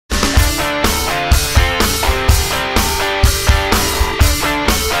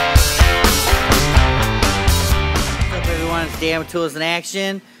again with Tools in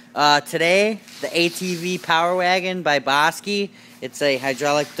Action. Today, the ATV Power Wagon by Bosski. It's a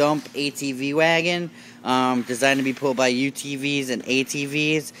hydraulic dump ATV wagon designed to be pulled by UTVs and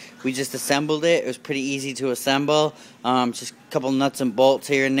ATVs. We just assembled it. It was pretty easy to assemble. Just a couple nuts and bolts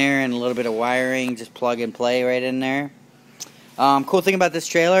here and there and a little bit of wiring. Just plug and play right in there. Cool thing about this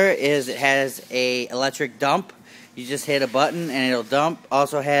trailer is it has a electric dump. You just hit a button and it'll dump.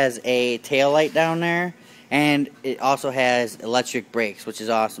 Also has a tail light down there, and it also has electric brakes, which is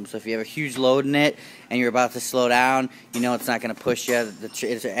awesome. So if you have a huge load in it and you're about to slow down, you know it's not going to push you.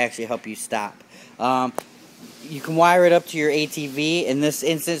 It'll actually help you stop. You can wire it up to your ATV. In this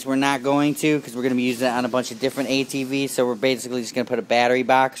instance, we're not going to, because we're going to be using it on a bunch of different ATVs. So we're basically just going to put a battery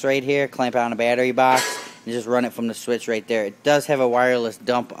box right here, clamp it on a battery box, and just run it from the switch right there. It does have a wireless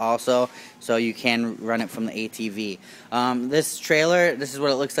dump also, so you can run it from the ATV. This trailer, this is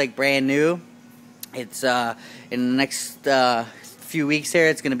what it looks like brand new. It's in the next few weeks here,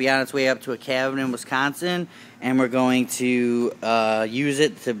 it's going to be on its way up to a cabin in Wisconsin, and we're going to use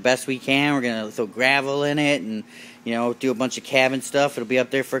it the best we can. We're going to throw gravel in it and, you know, do a bunch of cabin stuff. It'll be up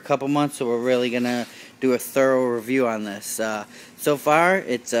there for a couple months, so we're really going to do a thorough review on this. So far,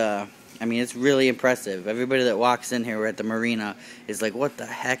 it's I mean, it's really impressive. Everybody that walks in here at the marina is like, what the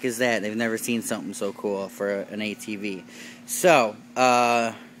heck is that? They've never seen something so cool for an ATV. So,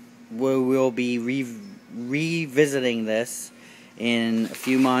 we'll be revisiting this in a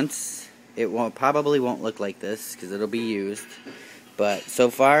few months. It probably won't look like this because it'll be used. But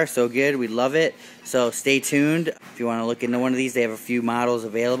so far, so good. We love it. So stay tuned. If you want to look into one of these, they have a few models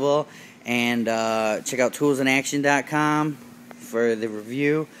available. And check out toolsinaction.com for the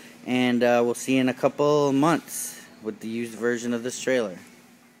review. And we'll see you in a couple months with the used version of this trailer.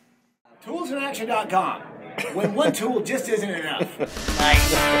 Toolsinaction.com. When one tool just isn't enough.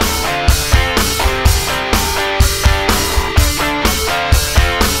 Nice.